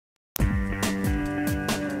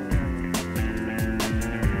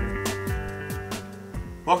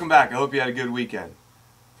Welcome back. I hope you had a good weekend.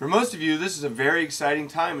 For most of you, this is a very exciting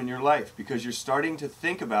time in your life because you're starting to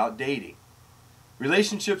think about dating.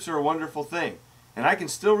 Relationships are a wonderful thing, and I can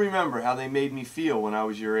still remember how they made me feel when I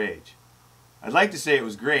was your age. I'd like to say it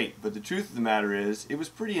was great, but the truth of the matter is, it was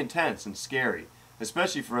pretty intense and scary,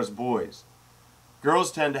 especially for us boys.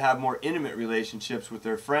 Girls tend to have more intimate relationships with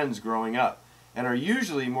their friends growing up, and are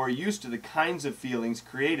usually more used to the kinds of feelings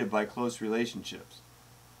created by close relationships.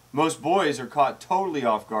 Most boys are caught totally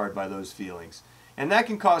off guard by those feelings, and that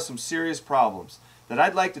can cause some serious problems that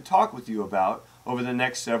I'd like to talk with you about over the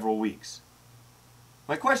next several weeks.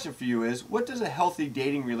 My question for you is, what does a healthy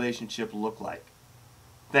dating relationship look like?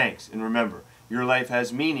 Thanks, and remember, your life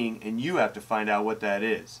has meaning and you have to find out what that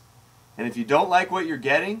is. And if you don't like what you're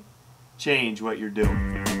getting, change what you're doing.